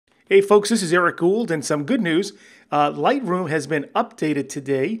Hey folks, this is Eric Gould, and some good news. Lightroom has been updated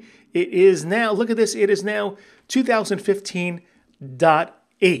today. It is now, look at this, it is now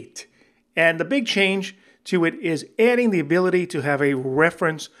 2015.8. And the big change to it is adding the ability to have a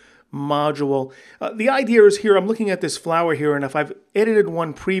reference module. The idea is here, I'm looking at this flower here, and if I've edited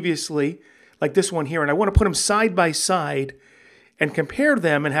one previously, like this one here, and I want to put them side by side and compare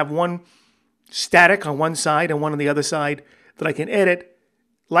them and have one static on one side and one on the other side that I can edit,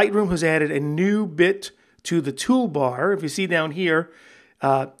 Lightroom has added a new bit to the toolbar. If you see down here,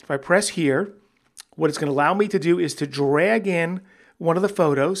 if I press here, what it's going to allow me to do is to drag in one of the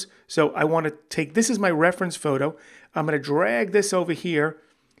photos. So I want to take, this is my reference photo. I'm going to drag this over here,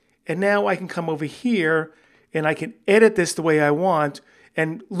 and now I can come over here and I can edit this the way I want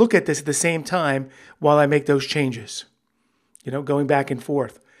and look at this at the same time while I make those changes, going back and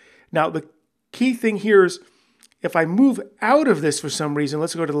forth. Now, the key thing here is if I move out of this for some reason,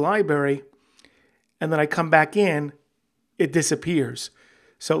 let's go to the library, and then I come back in, it disappears.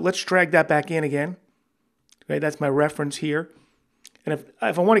 So let's drag that back in again. Okay, that's my reference here. And if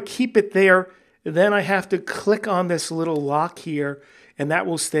I want to keep it there, then I have to click on this little lock here, and that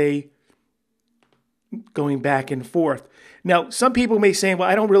will stay going back and forth. Now, some people may say, well,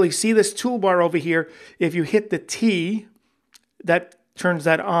 I don't really see this toolbar over here. If you hit the T, that turns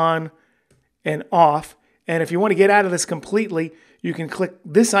that on and off. And if you want to get out of this completely, you can click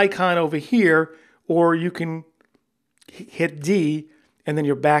this icon over here, or you can hit D, and then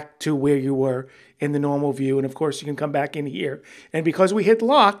you're back to where you were in the normal view. And of course, you can come back in here. And because we hit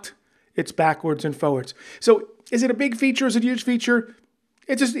locked, it's backwards and forwards. So is it a big feature? Is it a huge feature?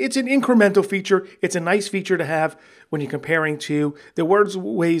 It's an incremental feature. It's a nice feature to have when you're comparing to. There were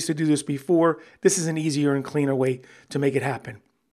ways to do this before. This is an easier and cleaner way to make it happen.